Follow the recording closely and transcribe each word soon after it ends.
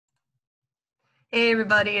Hey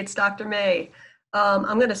everybody, it's Dr. May. I'm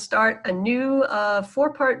going to start a new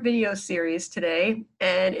four-part video series today,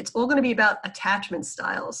 and it's all going to be about attachment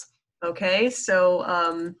styles. Okay, so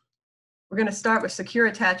we're going to start with secure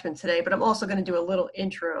attachment today, but I'm also going to do a little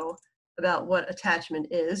intro about what attachment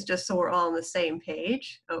is, just so we're all on the same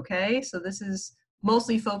page. Okay, so this is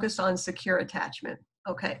mostly focused on secure attachment.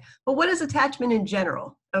 Okay, but what is attachment in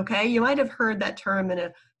general? Okay, you might have heard that term in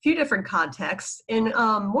a few different contexts. In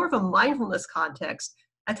more of a mindfulness context,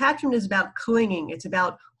 attachment is about clinging. It's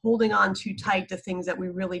about holding on too tight to things that we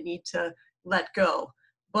really need to let go.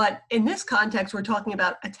 But in this context, we're talking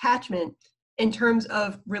about attachment in terms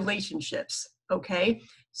of relationships, okay?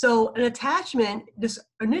 So an attachment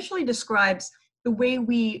initially describes the way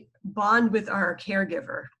we bond with our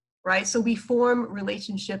caregiver, right? So we form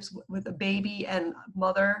relationships with a baby and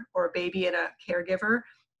mother, or a baby and a caregiver,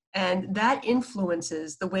 and that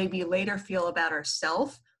influences the way we later feel about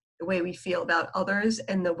ourselves, the way we feel about others,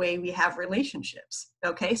 and the way we have relationships,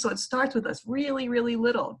 okay? So it starts with us really, really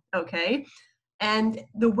little, okay? And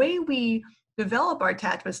the way we develop our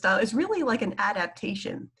attachment style is really like an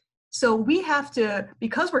adaptation. So we have to,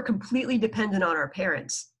 because we're completely dependent on our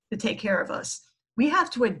parents to take care of us, we have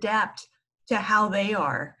to adapt to how they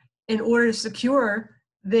are in order to secure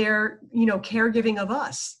their, caregiving of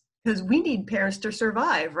us, because we need parents to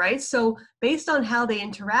survive, right? So based on how they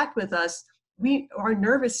interact with us, our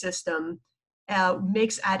nervous system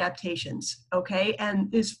makes adaptations, okay? And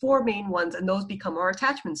there's four main ones, and those become our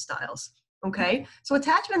attachment styles, okay? So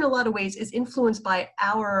attachment in a lot of ways is influenced by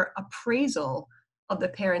our appraisal of the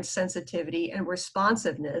parent's sensitivity and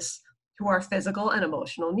responsiveness to our physical and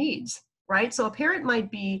emotional needs, right? So a parent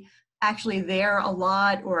might be actually there a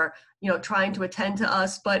lot, or trying to attend to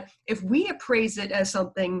us, but if we appraise it as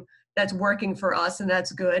something that's working for us and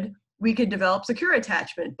that's good, we could develop secure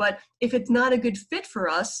attachment. But if it's not a good fit for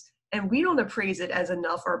us and we don't appraise it as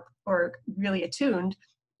enough or really attuned,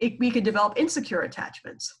 we could develop insecure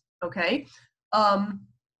attachments, okay?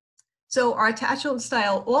 So our attachment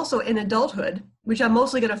style also in adulthood, which I'm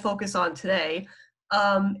mostly going to focus on today,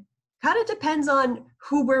 kind of depends on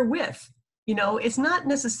who we're with. It's not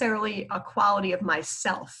necessarily a quality of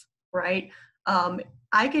myself, right?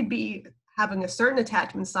 I could be having a certain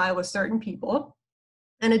attachment style with certain people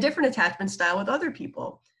and a different attachment style with other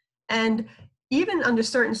people. And even under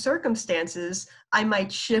certain circumstances, I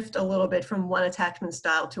might shift a little bit from one attachment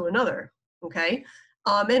style to another, okay?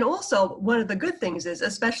 And also, one of the good things is,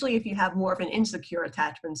 especially if you have more of an insecure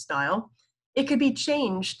attachment style, it could be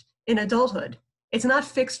changed in adulthood. It's not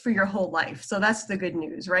fixed for your whole life. So that's the good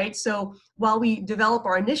news, right? So while we develop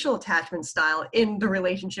our initial attachment style in the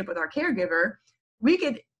relationship with our caregiver, we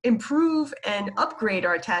could improve and upgrade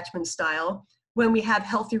our attachment style when we have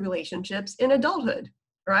healthy relationships in adulthood,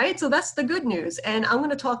 right? So that's the good news. And I'm going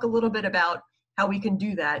to talk a little bit about how we can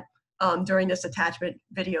do that during this attachment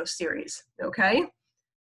video series, okay?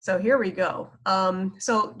 So here we go.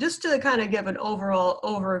 So just to kind of give an overall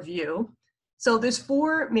overview, so there's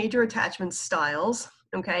four major attachment styles,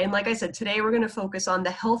 okay? And like I said, today we're going to focus on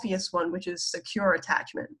the healthiest one, which is secure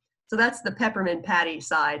attachment. So that's the peppermint patty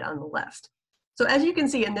side on the left. So as you can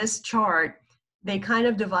see in this chart, they kind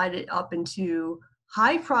of divide it up into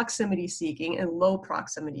high proximity seeking and low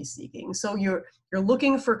proximity seeking. So you're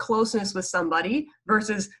looking for closeness with somebody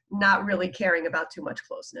versus not really caring about too much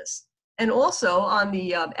closeness. And also on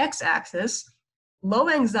the x-axis,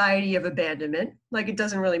 low anxiety of abandonment, like it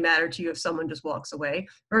doesn't really matter to you if someone just walks away,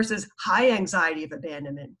 versus high anxiety of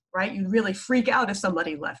abandonment, right? You really freak out if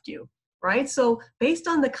somebody left you, right? So based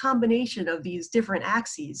on the combination of these different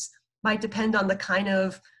axes might depend on the kind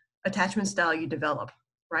of attachment style you develop,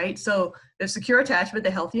 right? So the secure attachment,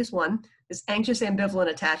 the healthiest one, is anxious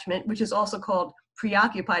ambivalent attachment, which is also called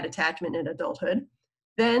preoccupied attachment in adulthood.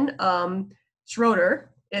 Then Schroeder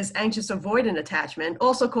is anxious avoidant attachment,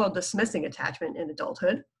 also called dismissing attachment in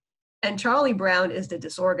adulthood. And Charlie Brown is the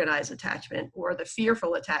disorganized attachment, or the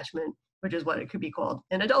fearful attachment, which is what it could be called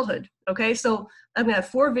in adulthood. Okay, so I'm gonna have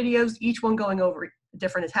four videos, each one going over a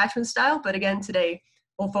different attachment style, but again, today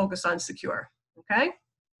we'll focus on secure, okay?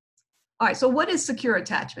 All right, so what is secure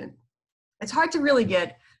attachment? It's hard to really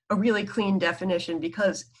get a really clean definition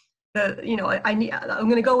because I'm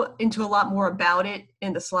gonna go into a lot more about it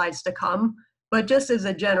in the slides to come, but just as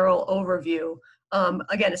a general overview,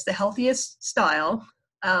 again, it's the healthiest style,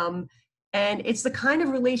 and it's the kind of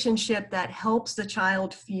relationship that helps the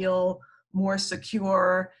child feel more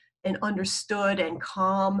secure and understood and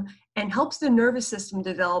calm, and helps the nervous system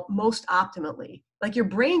develop most optimally. Like your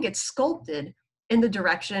brain gets sculpted in the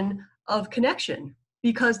direction of connection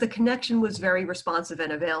because the connection was very responsive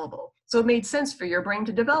and available. So it made sense for your brain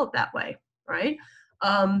to develop that way, right?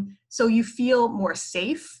 So you feel more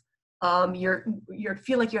safe. You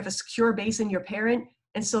feel like you have a secure base in your parent.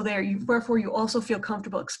 And so therefore you also feel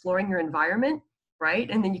comfortable exploring your environment, right?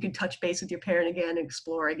 And then you can touch base with your parent again and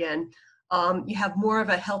explore again. You have more of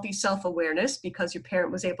a healthy self-awareness because your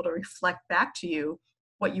parent was able to reflect back to you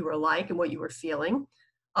what you were like and what you were feeling.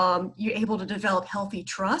 You're able to develop healthy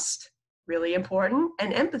trust, really important,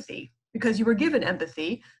 and empathy because you were given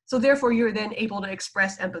empathy. So therefore you're then able to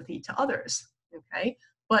express empathy to others, okay?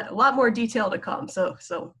 But a lot more detail to come, so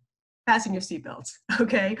fasten your seatbelts,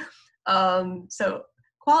 okay? So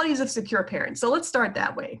qualities of secure parents. So let's start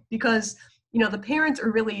that way because the parents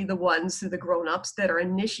are really the ones, the grown-ups, that are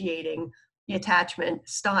initiating the attachment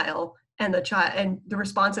style and the child and the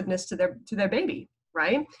responsiveness to their baby,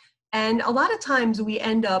 right? And a lot of times we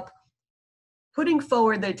end up putting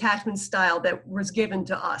forward the attachment style that was given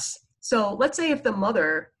to us. So let's say if the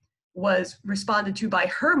mother was responded to by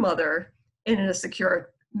her mother in a secure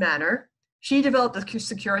manner, she developed a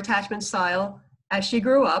secure attachment style as she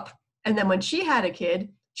grew up. And then when she had a kid,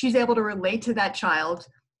 she's able to relate to that child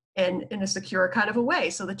in a secure kind of a way.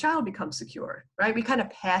 So the child becomes secure, right? We kind of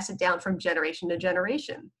pass it down from generation to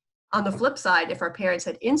generation. On the flip side, if our parents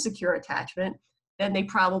had insecure attachment, then they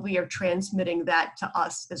probably are transmitting that to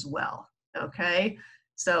us as well, okay?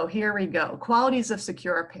 So here we go, qualities of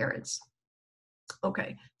secure parents.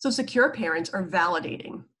 Okay, so secure parents are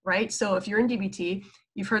validating, right? So if you're in DBT,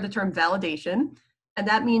 you've heard the term validation, and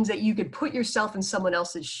that means that you could put yourself in someone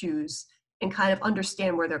else's shoes and kind of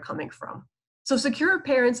understand where they're coming from. So secure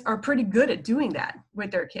parents are pretty good at doing that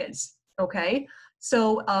with their kids, okay?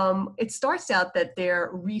 So it starts out that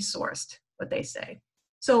they're resourced, what they say.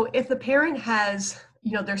 So if the parent has,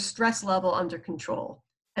 their stress level under control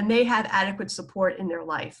and they have adequate support in their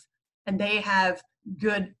life and they have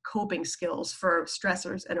good coping skills for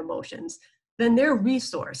stressors and emotions, then they're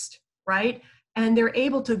resourced, right? And they're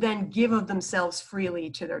able to then give of themselves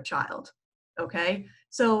freely to their child, okay?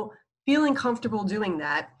 So feeling comfortable doing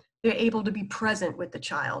that, they're able to be present with the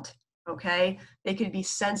child, okay? They can be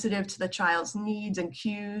sensitive to the child's needs and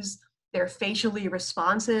cues. They're facially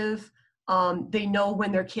responsive. They know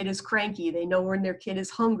when their kid is cranky. They know when their kid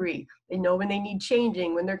is hungry. They know when they need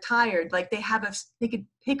changing, when they're tired. Like they could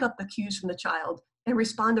pick up the cues from the child and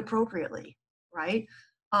respond appropriately, right?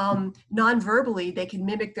 Non-verbally, they can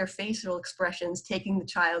mimic their facial expressions, taking the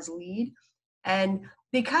child's lead. And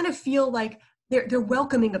they kind of feel like they're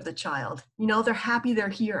welcoming of the child. They're happy they're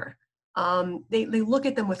here. They look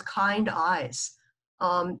at them with kind eyes.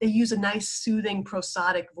 They use a nice, soothing,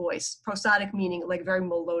 prosodic voice. Prosodic meaning like very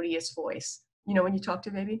melodious voice. When you talk to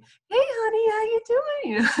a baby, hey, honey, how you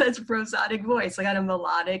doing? That's a prosodic voice, like kind of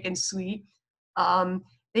melodic and sweet.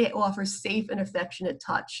 They offer safe and affectionate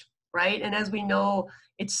touch, right? And as we know,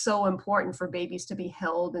 it's so important for babies to be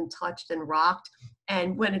held and touched and rocked.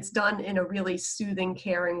 And when it's done in a really soothing,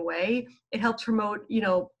 caring way, it helps promote,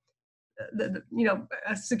 a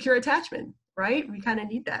secure attachment, right? We kind of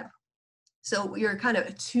need that. So you're kind of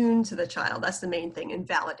attuned to the child. That's the main thing in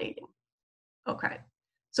validating. Okay.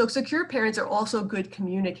 So secure parents are also good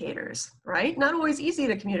communicators, right? Not always easy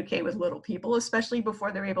to communicate with little people, especially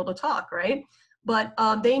before they're able to talk, right? But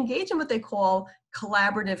they engage in what they call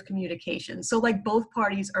collaborative communication. So like both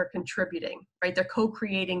parties are contributing, right? They're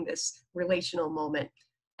co-creating this relational moment.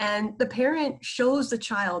 And the parent shows the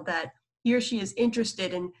child that he or she is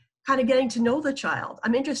interested in kind of getting to know the child.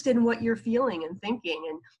 I'm interested in what you're feeling and thinking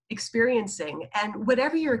and experiencing. And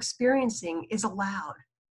whatever you're experiencing is allowed,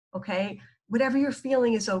 okay? Whatever you're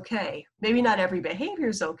feeling is okay. Maybe not every behavior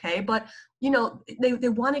is okay, but they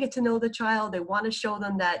want to get to know the child. They want to show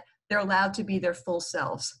them that they're allowed to be their full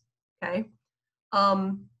selves, okay?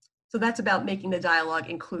 So that's about making the dialogue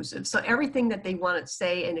inclusive. So everything that they want to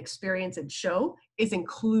say and experience and show is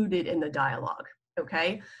included in the dialogue,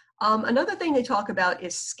 okay? Another thing they talk about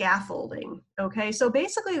is scaffolding, okay? So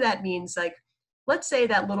basically that means like, let's say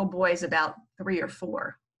that little boy is about 3 or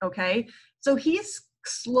 4, okay? So he's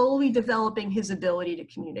slowly developing his ability to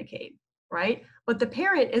communicate, right? But the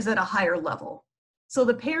parent is at a higher level. So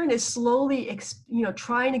the parent is slowly,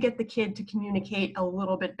 trying to get the kid to communicate a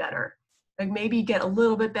little bit better, like maybe get a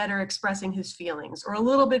little bit better expressing his feelings or a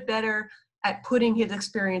little bit better at putting his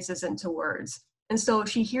experiences into words. And so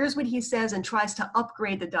she hears what he says and tries to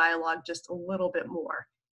upgrade the dialogue just a little bit more,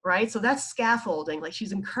 right? So that's scaffolding, like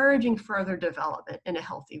she's encouraging further development in a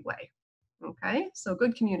healthy way, okay? So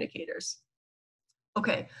good communicators.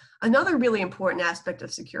 Okay, another really important aspect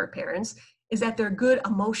of secure parents is that they're good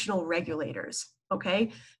emotional regulators,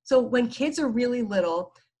 okay? So when kids are really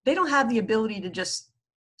little, they don't have the ability to just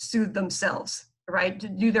soothe themselves, right? To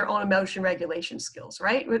do their own emotion regulation skills,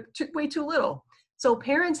 right? Way too little. So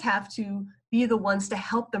parents have to be the ones to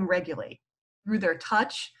help them regulate through their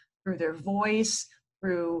touch, through their voice,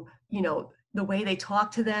 through, the way they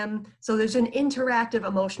talk to them. So there's an interactive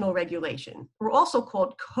emotional regulation, or also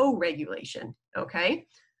called co-regulation, okay?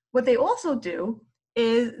 What they also do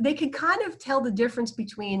is they can kind of tell the difference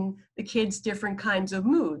between the kids' different kinds of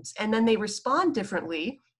moods, and then they respond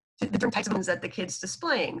differently to the different types of moods that the kid's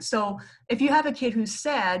displaying. So if you have a kid who's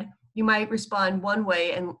sad, you might respond one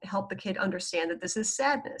way and help the kid understand that this is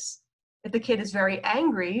sadness. If the kid is very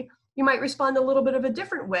angry, you might respond a little bit of a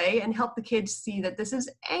different way and help the kids see that this is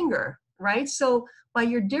anger, right? So by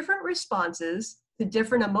your different responses to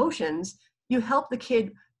different emotions, you help the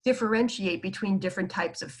kid differentiate between different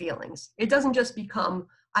types of feelings. It doesn't just become,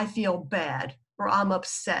 I feel bad or I'm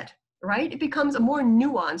upset, right? It becomes a more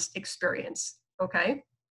nuanced experience, okay?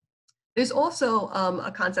 There's also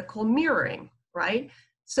a concept called mirroring, right?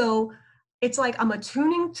 So it's like I'm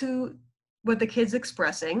attuning to what the kid's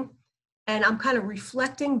expressing, and I'm kind of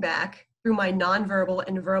reflecting back through my nonverbal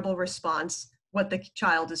and verbal response what the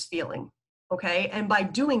child is feeling, okay? And by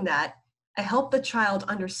doing that, I help the child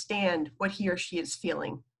understand what he or she is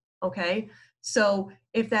feeling, okay? So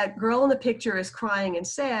if that girl in the picture is crying and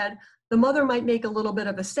sad, the mother might make a little bit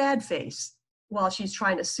of a sad face while she's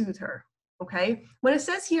trying to soothe her, okay? When it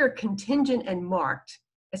says here contingent and marked,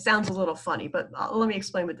 it sounds a little funny, but let me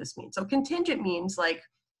explain what this means. So contingent means like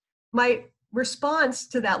my response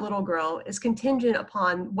to that little girl is contingent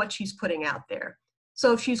upon what she's putting out there.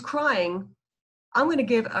 So if she's crying, I'm going to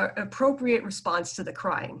give an appropriate response to the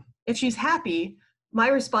crying. If she's happy, my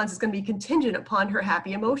response is going to be contingent upon her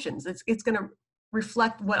happy emotions. It's going to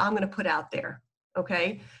reflect what I'm going to put out there,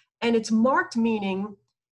 okay? And it's marked meaning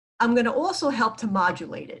I'm going to also help to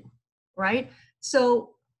modulate it, right?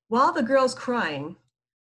 So while the girl's crying,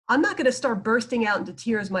 I'm not going to start bursting out into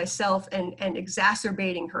tears myself and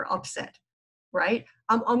exacerbating her upset, right?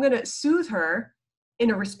 I'm going to soothe her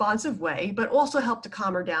in a responsive way, but also help to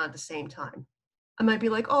calm her down at the same time. I might be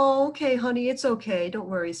like, oh, okay, honey, it's okay. Don't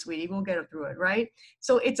worry, sweetie. We'll get through it, right?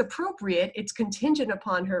 So it's appropriate. It's contingent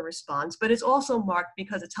upon her response, but it's also marked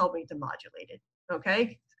because it's helping to modulate it,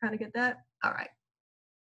 okay? Kind of get that? All right.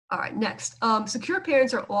 All right, next. Secure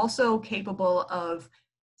parents are also capable of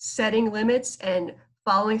setting limits and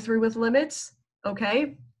following through with limits,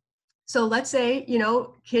 okay? So let's say,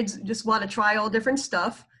 kids just want to try all different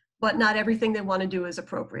stuff, but not everything they want to do is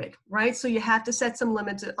appropriate, right? So you have to set some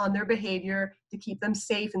limits on their behavior to keep them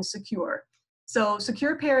safe and secure. So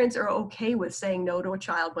secure parents are okay with saying no to a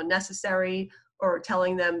child when necessary, or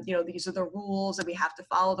telling them, these are the rules and we have to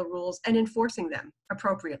follow the rules, and enforcing them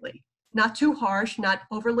appropriately. Not too harsh, not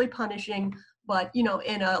overly punishing, but, in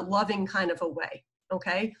a loving kind of a way,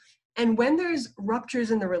 okay? And when there's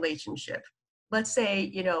ruptures in the relationship, let's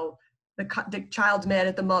say, the child's mad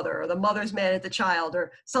at the mother, or the mother's mad at the child,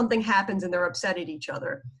 or something happens and they're upset at each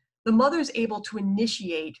other, the mother's able to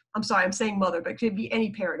initiate, I'm sorry, I'm saying mother, but it could be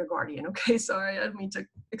any parent or guardian, okay? Sorry, I don't mean to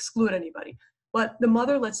exclude anybody. But the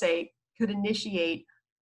mother, let's say, could initiate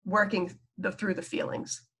working through the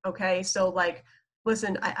feelings, okay? So like,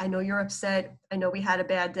 listen, I know you're upset. I know we had a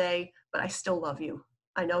bad day, but I still love you.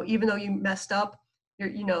 I know even though you messed up,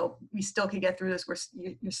 we still can get through this.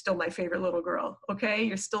 You're still my favorite little girl, okay?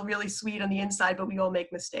 You're still really sweet on the inside, but we all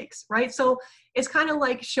make mistakes, right? So it's kind of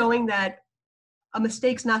like showing that a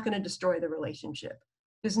mistake's not going to destroy the relationship.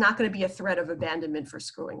 There's not going to be a threat of abandonment for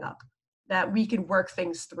screwing up, that we can work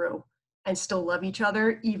things through and still love each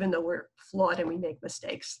other, even though we're flawed and we make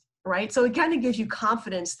mistakes, right? So it kind of gives you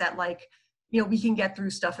confidence that we can get through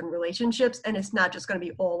stuff in relationships, and it's not just going to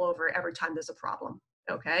be all over every time there's a problem,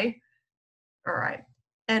 okay? All right.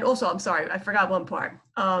 And also, I'm sorry, I forgot one part.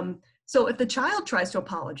 So if the child tries to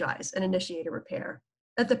apologize and initiate a repair,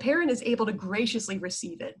 that the parent is able to graciously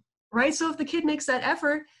receive it, right? So if the kid makes that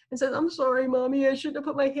effort and says, I'm sorry, mommy, I shouldn't have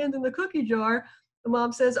put my hand in the cookie jar, the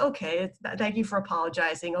mom says, okay, thank you for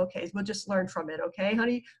apologizing. Okay, we'll just learn from it, okay,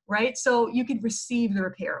 honey, right? So you could receive the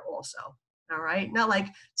repair also, all right? Not like,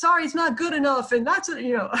 sorry, it's not good enough, and that's,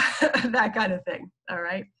 that kind of thing, all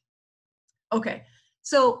right? Okay,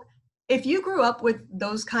 so if you grew up with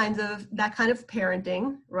that kind of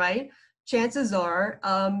parenting, right, chances are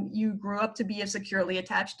you grew up to be a securely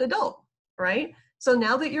attached adult, right? So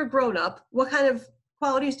now that you're grown up, what kind of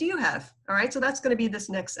qualities do you have? All right, so that's going to be this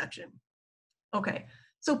next section. Okay,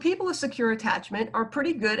 so people with secure attachment are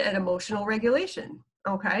pretty good at emotional regulation,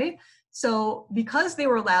 okay? So because they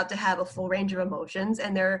were allowed to have a full range of emotions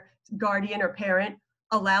and their guardian or parent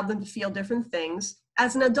allowed them to feel different things,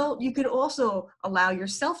 as an adult, you can also allow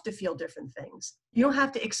yourself to feel different things. You don't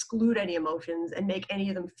have to exclude any emotions and make any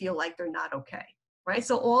of them feel like they're not okay, right?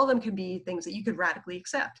 So all of them can be things that you could radically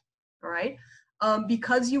accept, all right?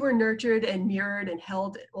 because you were nurtured and mirrored and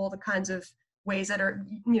held in all the kinds of ways that are,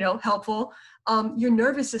 helpful, your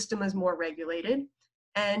nervous system is more regulated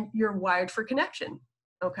and you're wired for connection,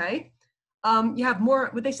 okay? You have more,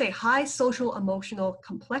 what they say, high social emotional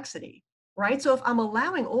complexity, right? So if I'm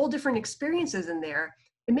allowing all different experiences in there,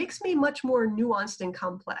 it makes me much more nuanced and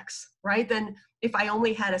complex, right? Than if I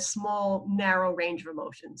only had a small, narrow range of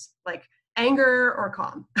emotions, like anger or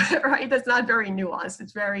calm, right? That's not very nuanced.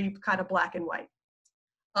 It's very kind of black and white.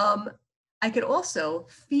 I could also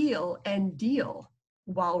feel and deal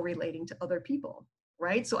while relating to other people,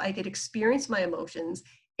 right? So I could experience my emotions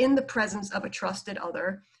in the presence of a trusted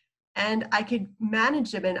other, and I could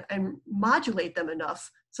manage them and modulate them enough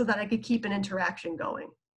so that I could keep an interaction going,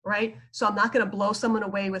 right? So I'm not going to blow someone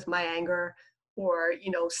away with my anger or,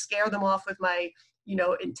 scare them off with my,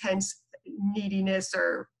 intense neediness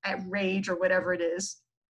or rage or whatever it is,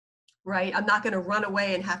 right? I'm not going to run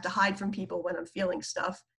away and have to hide from people when I'm feeling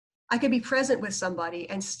stuff. I could be present with somebody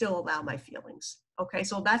and still allow my feelings. Okay,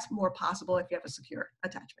 so that's more possible if you have a secure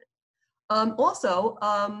attachment.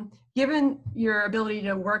 Given your ability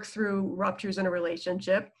to work through ruptures in a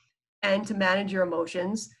relationship and to manage your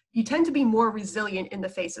emotions, you tend to be more resilient in the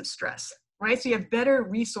face of stress, right? So you have better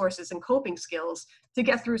resources and coping skills to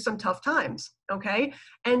get through some tough times, okay?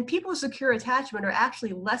 And people with secure attachment are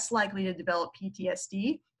actually less likely to develop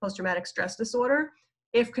PTSD, post-traumatic stress disorder,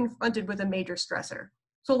 if confronted with a major stressor.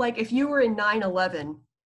 So like if you were in 9/11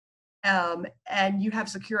 and you have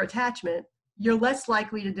secure attachment, you're less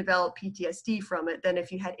likely to develop PTSD from it than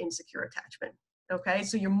if you had insecure attachment, okay?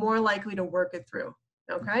 So you're more likely to work it through,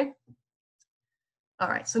 okay? All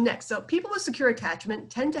right, so next, so people with secure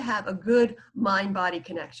attachment tend to have a good mind-body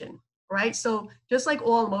connection, right? So just like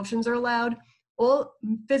all emotions are allowed, all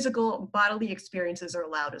physical bodily experiences are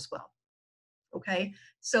allowed as well, okay?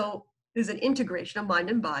 So there's an integration of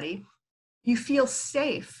mind and body. You feel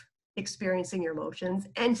safe experiencing your emotions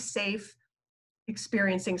and safe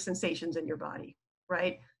experiencing sensations in your body,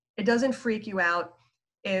 right? It doesn't freak you out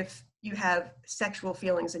if you have sexual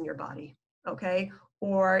feelings in your body, okay?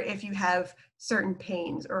 Or if you have certain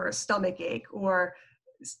pains or a stomach ache or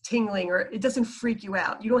tingling, or it doesn't freak you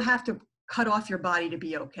out. You don't have to cut off your body to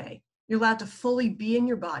be okay. You're allowed to fully be in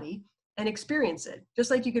your body and experience it, just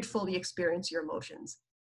like you could fully experience your emotions.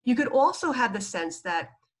 You could also have the sense that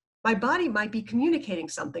my body might be communicating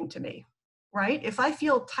something to me, right? If I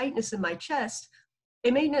feel tightness in my chest,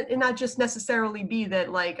 it may not just necessarily be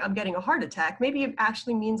that like I'm getting a heart attack. Maybe it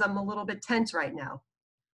actually means I'm a little bit tense right now,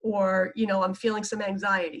 or I'm feeling some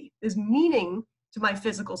anxiety. There's meaning to my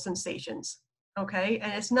physical sensations, okay?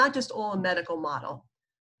 And it's not just all a medical model.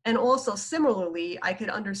 And also similarly, I could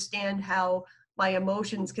understand how my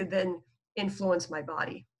emotions could then influence my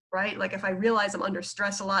body, right? Like if I realize I'm under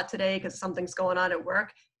stress a lot today because something's going on at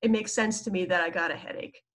work, it makes sense to me that I got a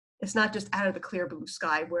headache. It's not just out of the clear blue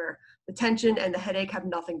sky where the tension and the headache have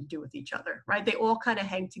nothing to do with each other, right? They all kind of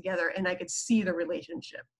hang together and I could see the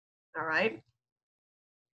relationship, all right?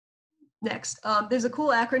 Next, there's a cool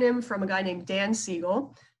acronym from a guy named Dan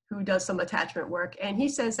Siegel who does some attachment work. And he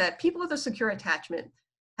says that people with a secure attachment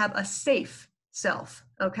have a safe self,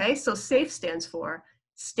 okay? So SAFE stands for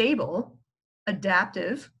stable,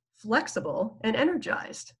 adaptive, flexible, and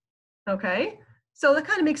energized, okay? So that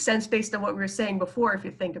kind of makes sense based on what we were saying before, if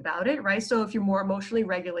you think about it, right? So if you're more emotionally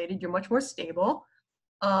regulated, you're much more stable.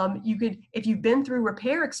 If you've been through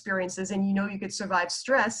repair experiences and you could survive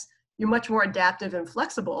stress, you're much more adaptive and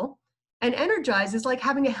flexible. And energized is like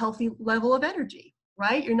having a healthy level of energy,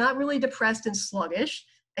 right? You're not really depressed and sluggish,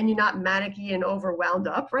 and you're not manicky and overwhelmed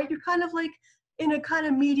up, right? You're kind of like in a kind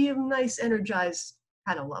of medium, nice, energized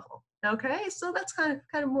kind of level, okay? So that's kind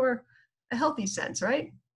of more a healthy sense,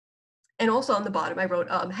 right? And also on the bottom, I wrote,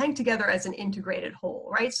 hang together as an integrated whole,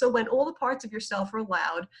 right? So when all the parts of yourself are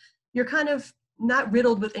allowed, you're kind of not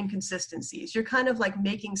riddled with inconsistencies. You're kind of like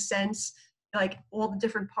making sense, like all the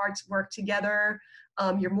different parts work together.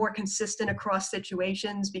 You're more consistent across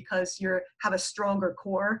situations because you have a stronger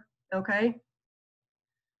core, okay?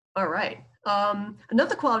 All right.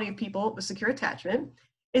 Another quality of people with secure attachment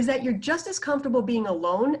is that you're just as comfortable being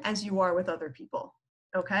alone as you are with other people.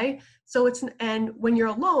 Okay. So and when you're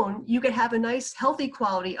alone, you can have a nice, healthy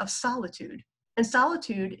quality of solitude. And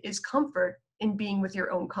solitude is comfort in being with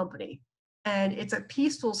your own company. And it's a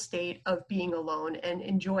peaceful state of being alone and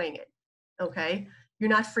enjoying it. Okay. You're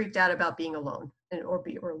not freaked out about being alone or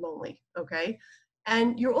lonely. Okay.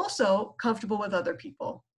 And you're also comfortable with other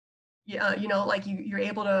people. Like you're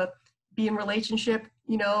able to be in relationship,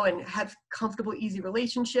 and have comfortable, easy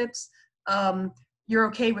relationships. You're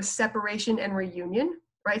okay with separation and reunion,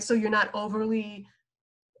 right? So you're not overly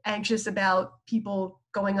anxious about people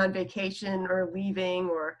going on vacation or leaving,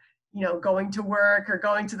 or, you know, going to work or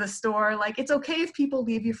going to the store. Like, it's okay if people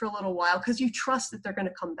leave you for a little while because you trust that they're going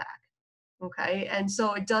to come back. Okay. And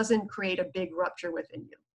so it doesn't create a big rupture within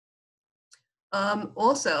you.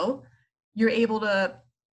 Also, you're able to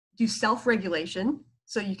do self-regulation.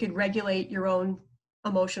 So you could regulate your own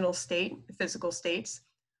emotional state, physical states,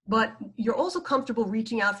 but you're also comfortable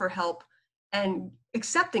reaching out for help and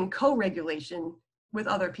accepting co-regulation with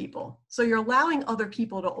other people. So you're allowing other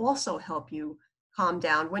people to also help you calm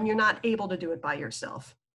down when you're not able to do it by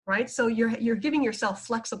yourself, right? So you're giving yourself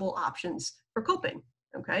flexible options for coping,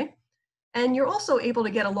 okay? And you're also able to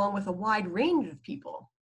get along with a wide range of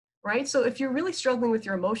people, right? So if you're really struggling with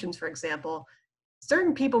your emotions, for example,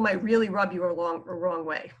 certain people might really rub you a wrong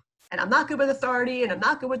way. And I'm not good with authority, and I'm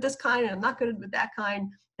not good with this kind, and I'm not good with that kind.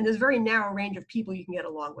 And there's a very narrow range of people you can get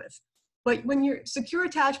along with. But when you're secure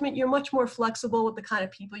attachment, you're much more flexible with the kind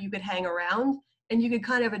of people you could hang around, and you could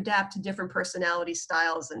kind of adapt to different personality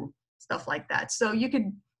styles and stuff like that. So you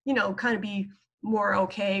could, you know, kind of be more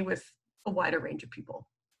okay with a wider range of people.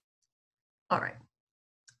 All right.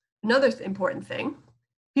 Another important thing,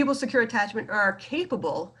 people with secure attachment are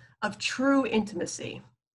capable of true intimacy,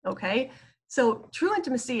 okay? So true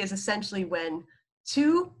intimacy is essentially when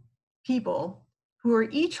two people who are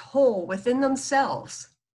each whole within themselves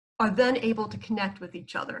are then able to connect with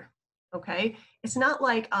each other, okay? It's not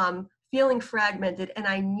like feeling fragmented and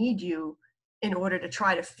I need you in order to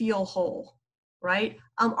try to feel whole, right?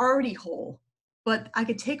 I'm already whole, but I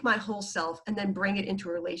could take my whole self and then bring it into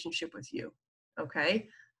a relationship with you, okay?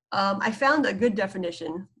 I found a good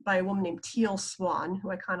definition by a woman named Teal Swan,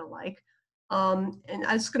 who I kind of like. And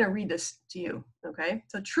I'm just going to read this to you, okay?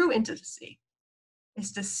 So true intimacy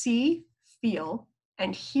is to see, feel,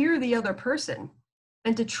 and hear the other person,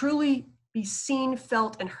 and to truly be seen,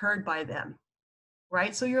 felt, and heard by them,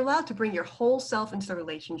 right? So you're allowed to bring your whole self into the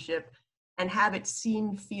relationship and have it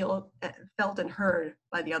seen, felt, and heard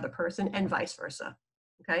by the other person, and vice versa,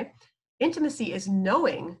 okay? Intimacy is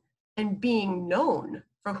knowing and being known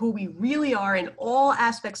for who we really are in all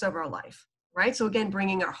aspects of our life, right? So again,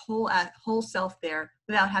 bringing our whole self there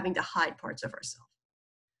without having to hide parts of ourselves.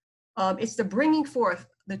 It's the bringing forth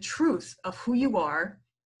the truth of who you are,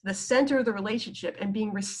 the center of the relationship, and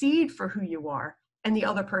being received for who you are, and the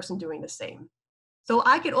other person doing the same. So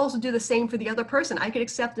I could also do the same for the other person. I could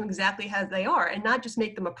accept them exactly as they are and not just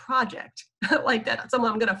make them a project like that,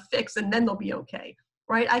 someone I'm going to fix and then they'll be okay,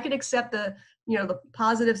 right? I could accept the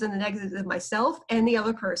positives and the negatives of myself and the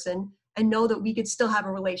other person and know that we could still have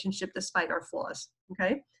a relationship despite our flaws,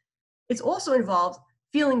 okay? It's also involved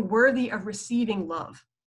feeling worthy of receiving love,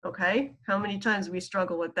 okay? How many times we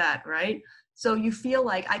struggle with that, right? So you feel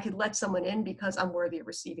like I could let someone in because I'm worthy of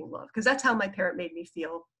receiving love, because that's how my parent made me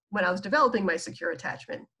feel when I was developing my secure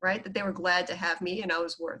attachment, right? That they were glad to have me and I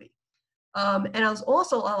was worthy. And I was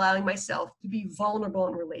also allowing myself to be vulnerable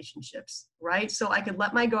in relationships, right? So I could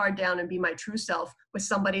let my guard down and be my true self with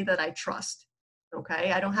somebody that I trust,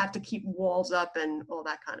 okay? I don't have to keep walls up and all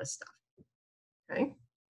that kind of stuff, okay?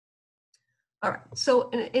 All right, so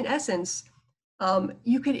in essence,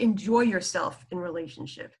 you could enjoy yourself in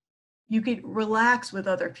relationship. You could relax with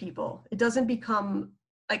other people. It doesn't become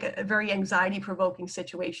like a very anxiety-provoking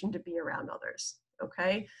situation to be around others,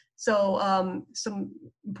 okay? So some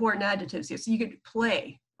important adjectives here. So you could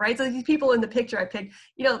play, right? So these people in the picture I picked,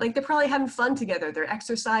 like they're probably having fun together. They're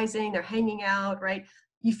exercising, they're hanging out, right?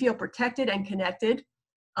 You feel protected and connected.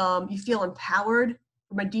 You feel empowered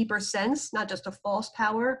from a deeper sense, not just a false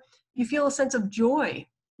power. You feel a sense of joy.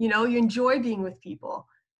 You enjoy being with people.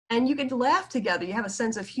 And you can laugh together. You have a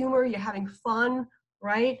sense of humor. You're having fun,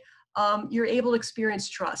 right? You're able to experience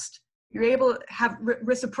trust. You're able to have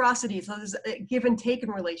reciprocity. So there's a give and take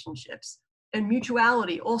in relationships. And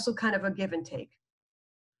mutuality, also kind of a give and take.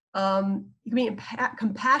 You can be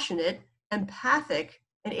compassionate, empathic,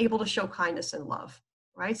 and able to show kindness and love,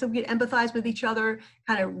 right? So we can empathize with each other,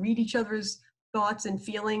 kind of read each other's thoughts and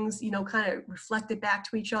feelings, kind of reflect it back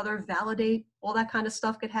to each other, validate, all that kind of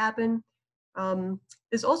stuff could happen.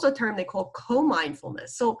 There's also a term they call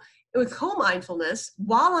co-mindfulness. So with co-mindfulness,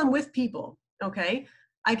 while I'm with people, okay,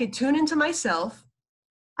 I could tune into myself,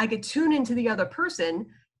 I could tune into the other person,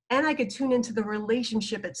 and I could tune into the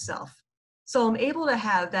relationship itself. So I'm able to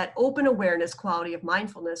have that open awareness quality of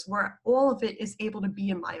mindfulness where all of it is able to be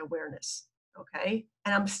in my awareness, okay?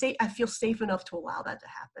 And I feel safe enough to allow that to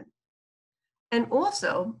happen. And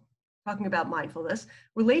also, talking about mindfulness,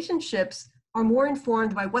 relationships are more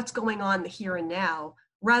informed by what's going on in the here and now,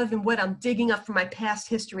 rather than what I'm digging up from my past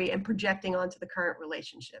history and projecting onto the current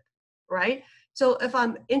relationship, right? So if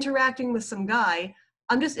I'm interacting with some guy,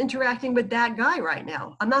 I'm just interacting with that guy right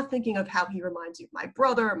now. I'm not thinking of how he reminds me of my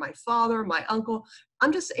brother, my father, my uncle.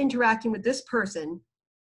 I'm just interacting with this person,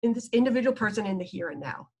 in this individual person in the here and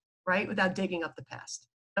now, right? Without digging up the past.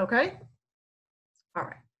 Okay? All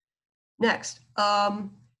right. Next,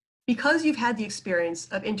 because you've had the experience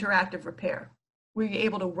of interactive repair, where you're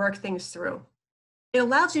able to work things through, it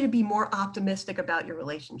allows you to be more optimistic about your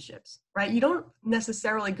relationships, right? You don't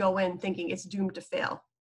necessarily go in thinking it's doomed to fail,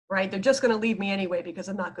 right? They're just going to leave me anyway because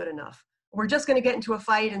I'm not good enough. We're just going to get into a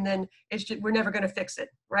fight and then we're never going to fix it,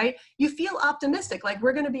 right? You feel optimistic, like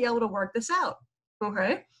we're going to be able to work this out,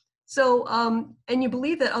 okay? So, and you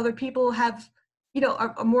believe that other people have,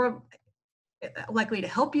 are more likely to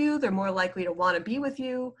help you. They're more likely to want to be with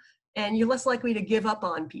you, and you're less likely to give up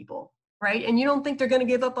on people, right? And you don't think they're going to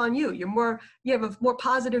give up on you. You have a more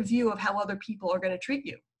positive view of how other people are going to treat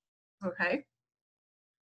you. Okay.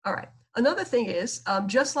 All right. Another thing is,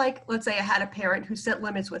 just like, let's say I had a parent who set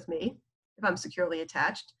limits with me, if I'm securely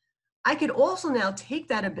attached, I could also now take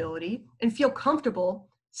that ability and feel comfortable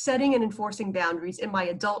setting and enforcing boundaries in my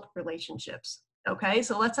adult relationships. Okay,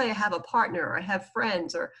 so let's say I have a partner, or I have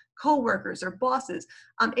friends or coworkers or bosses.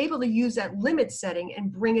 I'm able to use that limit setting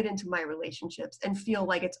and bring it into my relationships and feel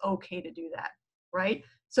like it's okay to do that, right?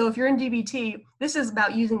 So if you're in DBT, this is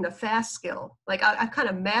about using the FAST skill. Like I've kind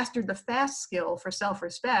of mastered the FAST skill for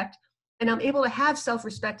self-respect, and I'm able to have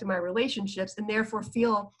self-respect in my relationships and therefore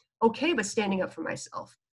feel okay with standing up for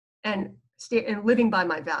myself and living by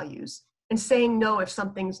my values and saying no if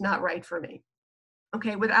something's not right for me.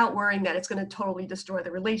 Okay, without worrying that it's going to totally destroy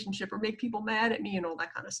the relationship or make people mad at me and all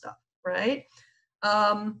that kind of stuff, right?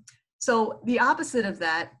 So the opposite of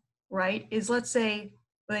that, right, is let's say,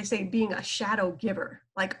 when they say being a shadow giver,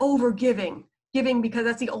 like over giving because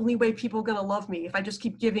that's the only way people are going to love me if I just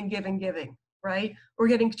keep giving, right? Or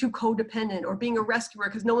getting too codependent, or being a rescuer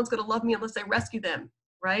because no one's going to love me unless I rescue them,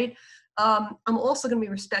 right? I'm also going to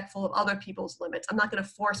be respectful of other people's limits. I'm not going to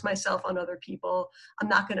force myself on other people. I'm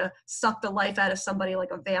not going to suck the life out of somebody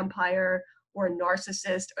like a vampire or a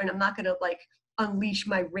narcissist, and I'm not going to like unleash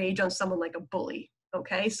my rage on someone like a bully.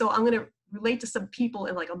 Okay, so I'm going to relate to some people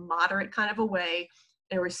in like a moderate kind of a way,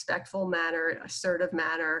 in a respectful manner, assertive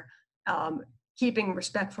manner, keeping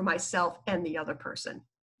respect for myself and the other person.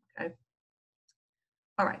 Okay.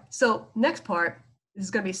 All right, so next part, this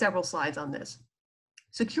is going to be several slides on this.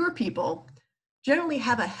 Secure people generally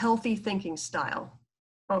have a healthy thinking style,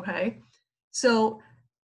 okay? So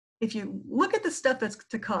if you look at the stuff that's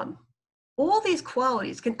to come, all these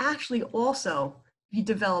qualities can actually also be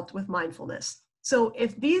developed with mindfulness. So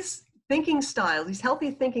if these thinking styles, these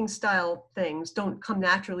healthy thinking style things don't come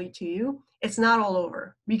naturally to you, it's not all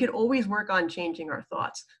over. We could always work on changing our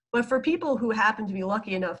thoughts. But for people who happen to be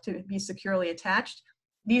lucky enough to be securely attached,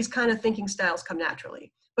 these kind of thinking styles come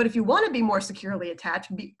naturally. But if you want to be more securely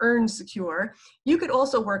attached, be earned secure, you could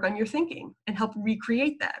also work on your thinking and help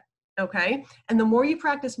recreate that, okay? And the more you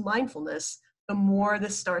practice mindfulness, the more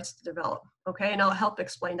this starts to develop, okay? And I'll help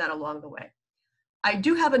explain that along the way. I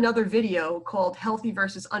do have another video called Healthy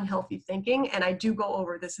versus Unhealthy Thinking, and I do go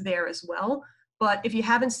over this there as well. But if you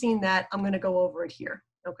haven't seen that, I'm going to go over it here,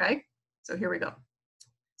 okay? So here we go.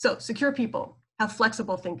 So secure people have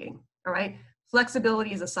flexible thinking, all right?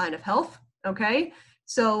 Flexibility is a sign of health, okay?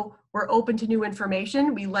 So we're open to new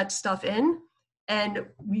information, we let stuff in, and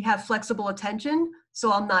we have flexible attention.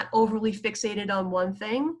 So I'm not overly fixated on one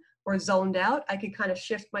thing or zoned out. I can kind of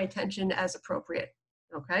shift my attention as appropriate,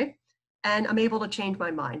 okay? And I'm able to change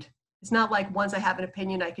my mind. It's not like once I have an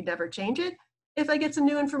opinion, I could never change it. If I get some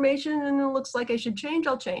new information and it looks like I should change,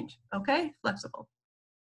 I'll change, okay? Flexible.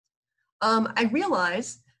 I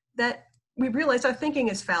realize that we realize our thinking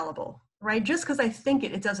is fallible, right? Just because I think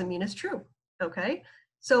it, it doesn't mean it's true, okay?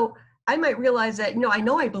 So I might realize that, I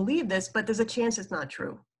know I believe this, but there's a chance it's not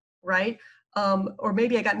true, right? Or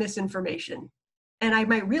maybe I got misinformation. And I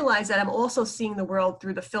might realize that I'm also seeing the world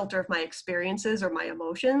through the filter of my experiences or my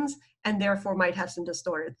emotions, and therefore might have some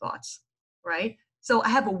distorted thoughts, right? So I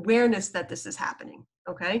have awareness that this is happening,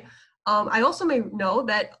 okay? I also may know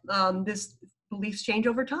that this beliefs change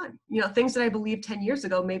over time. Things that I believed 10 years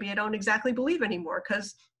ago, maybe I don't exactly believe anymore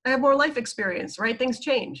because I have more life experience, right? Things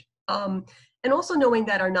change. And also knowing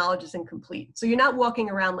that our knowledge is incomplete. So you're not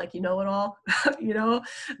walking around like you know it all,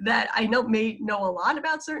 that I may know a lot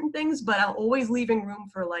about certain things, but I'm always leaving room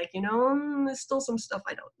for like, there's still some stuff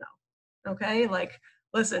I don't know, okay? Like,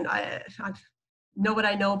 listen, I know what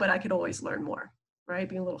I know, but I could always learn more, right?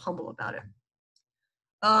 Being a little humble about it.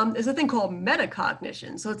 There's a thing called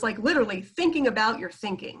metacognition. So it's like literally thinking about your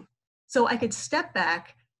thinking. So I could step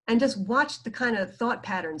back and just watch the kind of thought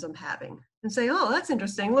patterns I'm having and say, oh, that's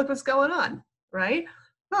interesting. Look what's going on, right?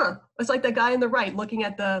 It's like the guy on the right looking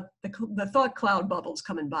at the thought cloud bubbles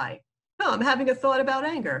coming by. Oh, I'm having a thought about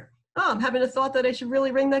anger. Oh, I'm having a thought that I should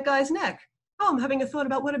really wring that guy's neck. Oh, I'm having a thought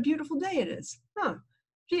about what a beautiful day it is.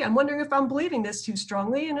 Gee, I'm wondering if I'm believing this too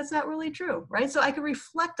strongly and it's not really true, right? So I can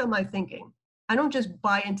reflect on my thinking. I don't just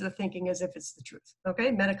buy into the thinking as if it's the truth,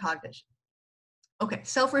 okay? Metacognition. Okay,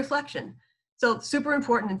 self-reflection. So super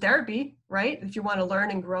important in therapy, right? If you want to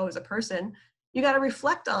learn and grow as a person, you got to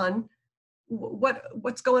reflect on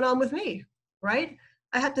what's going on with me, right?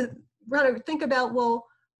 I have to think about, well,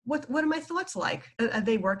 what are my thoughts like? Are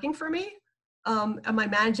they working for me? Am I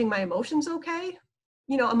managing my emotions okay?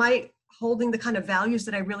 Am I holding the kind of values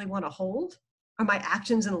that I really want to hold? Are my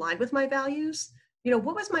actions in line with my values?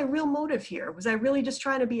 What was my real motive here? Was I really just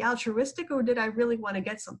trying to be altruistic, or did I really want to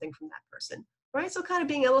get something from that person? Right? So kind of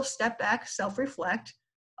being able to step back, self-reflect,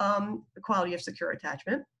 the quality of secure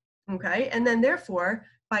attachment. Okay. And then therefore,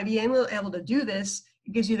 by being able to do this,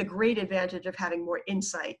 it gives you the great advantage of having more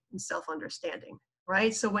insight and self-understanding,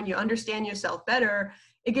 right? So when you understand yourself better,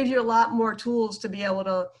 it gives you a lot more tools to be able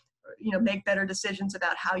to, make better decisions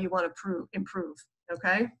about how you want to improve.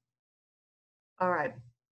 Okay. All right.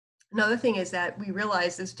 Another thing is that we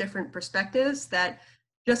realize there's different perspectives, that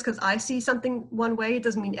just because I see something one way, it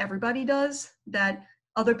doesn't mean everybody does, that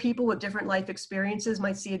other people with different life experiences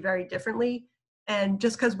might see it very differently. And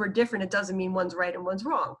just because we're different, it doesn't mean one's right and one's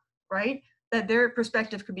wrong, right? That their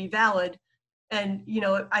perspective could be valid. And,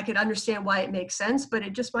 I could understand why it makes sense, but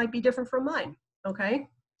it just might be different from mine, okay?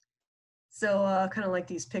 So kind of like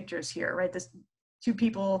these pictures here, right? This two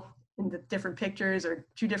people in the different pictures or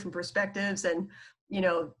two different perspectives, and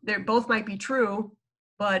they both might be true,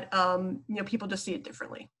 but people just see it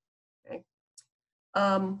differently. Okay.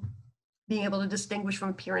 Being able to distinguish from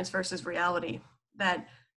appearance versus reality, that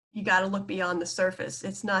you got to look beyond the surface.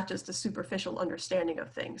 It's not just a superficial understanding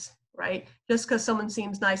of things, right? Just because someone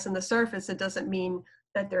seems nice on the surface, it doesn't mean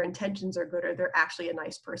that their intentions are good or they're actually a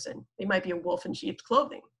nice person. They might be a wolf in sheep's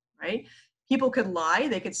clothing, right? People could lie.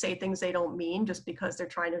 They could say things they don't mean just because they're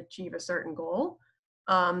trying to achieve a certain goal.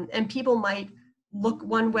 And people might look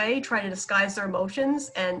one way, try to disguise their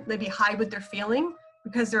emotions, and maybe hide what they're feeling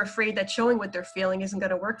because they're afraid that showing what they're feeling isn't going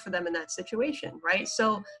to work for them in that situation, right?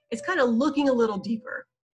 So it's kind of looking a little deeper,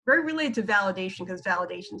 very related to validation, because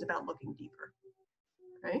validation is about looking deeper,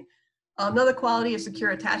 right? Another quality of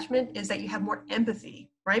secure attachment is that you have more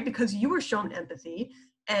empathy, right? Because you were shown empathy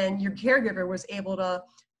and your caregiver was able to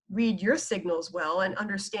read your signals well and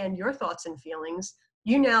understand your thoughts and feelings.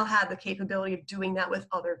 You now have the capability of doing that with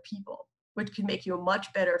other people, which can make you a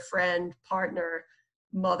much better friend, partner,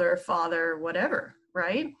 mother, father, whatever,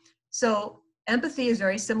 right? So empathy is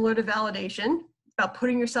very similar to validation, about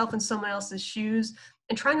putting yourself in someone else's shoes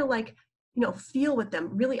and trying to feel with them,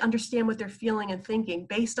 really understand what they're feeling and thinking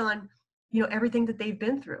based on, everything that they've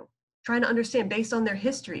been through, trying to understand based on their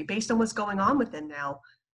history, based on what's going on with them now,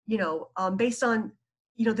 based on,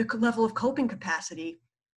 the level of coping capacity.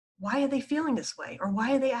 Why are they feeling this way? Or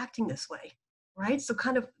why are they acting this way? Right? So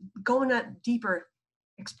kind of going that deeper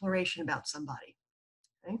exploration about somebody.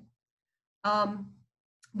 Okay?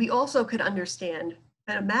 We also could understand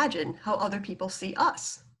and imagine how other people see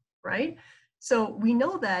us, right? So we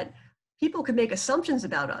know that people could make assumptions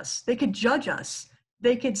about us. They could judge us.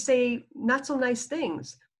 They could say not so nice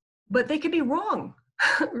things, but they could be wrong,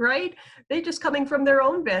 right? They're just coming from their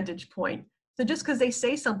own vantage point. So just because they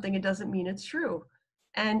say something, it doesn't mean it's true.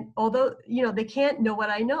 And although, they can't know what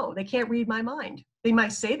I know, they can't read my mind. They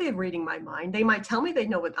might say they're reading my mind. They might tell me they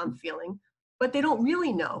know what I'm feeling, but they don't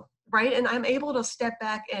really know, right? And I'm able to step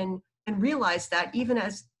back and realize that even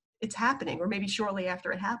as it's happening, or maybe shortly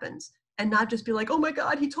after it happens, and not just be like, oh my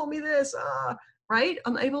God, he told me this, right?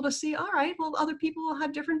 I'm able to see, all right, well, other people will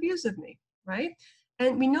have different views of me, right?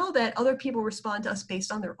 And we know that other people respond to us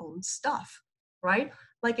based on their own stuff, right?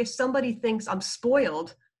 Like if somebody thinks I'm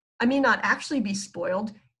spoiled, I may not actually be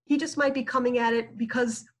spoiled. He just might be coming at it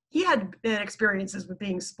because he had bad experiences with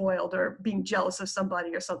being spoiled or being jealous of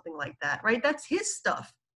somebody or something like that, right? That's his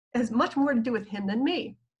stuff. It has much more to do with him than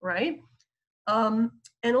me, right?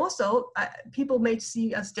 And also, people may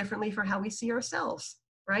see us differently for how we see ourselves,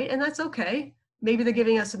 right? And that's okay. Maybe they're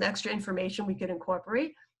giving us some extra information we could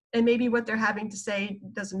incorporate, and maybe what they're having to say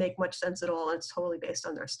doesn't make much sense at all, and it's totally based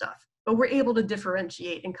on their stuff. But we're able to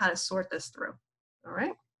differentiate and kind of sort this through, all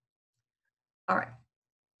right? All right.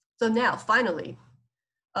 So now, finally,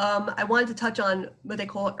 I wanted to touch on what they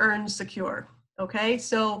call earned secure, okay?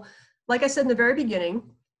 So like I said in the very beginning,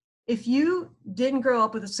 if you didn't grow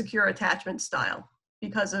up with a secure attachment style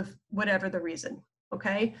because of whatever the reason,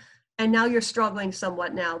 okay? And now you're struggling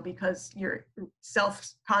somewhat now because your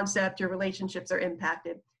self-concept, your relationships are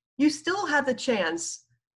impacted, you still have the chance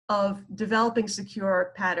of developing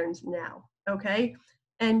secure patterns now, okay?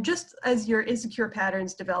 And just as your insecure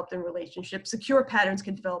patterns developed in relationships, secure patterns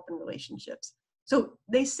can develop in relationships. So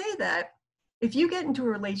they say that if you get into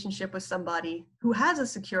a relationship with somebody who has a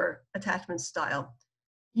secure attachment style,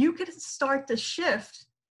 you could start to shift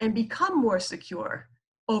and become more secure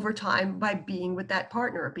over time by being with that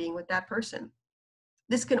partner or being with that person.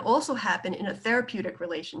 This can also happen in a therapeutic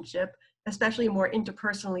relationship, especially a more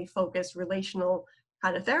interpersonally focused relational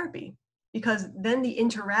kind of therapy, because then the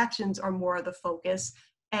interactions are more of the focus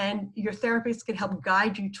and your therapist can help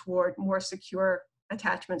guide you toward more secure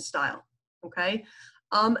attachment style, okay?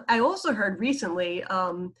 I also heard recently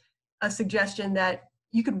a suggestion that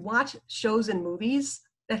you could watch shows and movies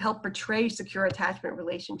that help portray secure attachment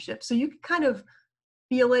relationships. So you can kind of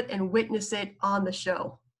feel it and witness it on the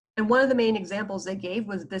show. And one of the main examples they gave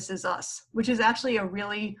was This Is Us, which is actually a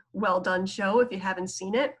really well done show if you haven't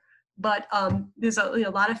seen it. But there's a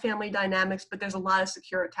lot of family dynamics, but there's a lot of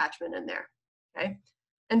secure attachment in there, okay?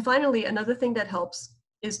 And finally, another thing that helps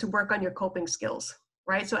is to work on your coping skills,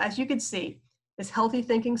 right? So as you can see, there's healthy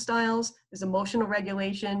thinking styles, there's emotional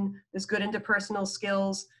regulation, there's good interpersonal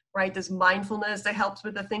skills, right? There's mindfulness that helps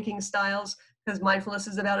with the thinking styles, because mindfulness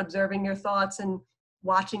is about observing your thoughts and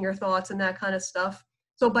watching your thoughts and that kind of stuff.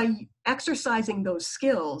 So by exercising those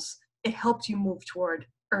skills, it helps you move toward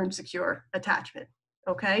earned secure attachment,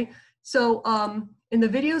 okay? So in the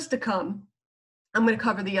videos to come, I'm going to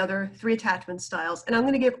cover the other 3 attachment styles, and I'm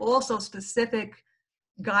going to give also specific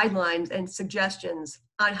guidelines and suggestions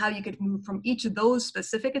on how you could move from each of those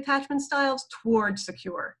specific attachment styles towards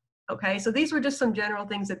secure, okay? So these were just some general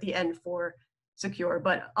things at the end for secure,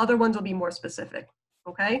 but other ones will be more specific,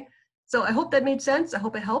 okay? So I hope that made sense. I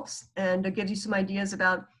hope it helps and it gives you some ideas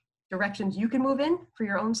about directions you can move in for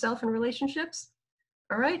your own self and relationships.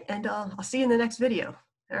 All right, and I'll see you in the next video.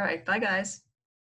 All right, bye guys.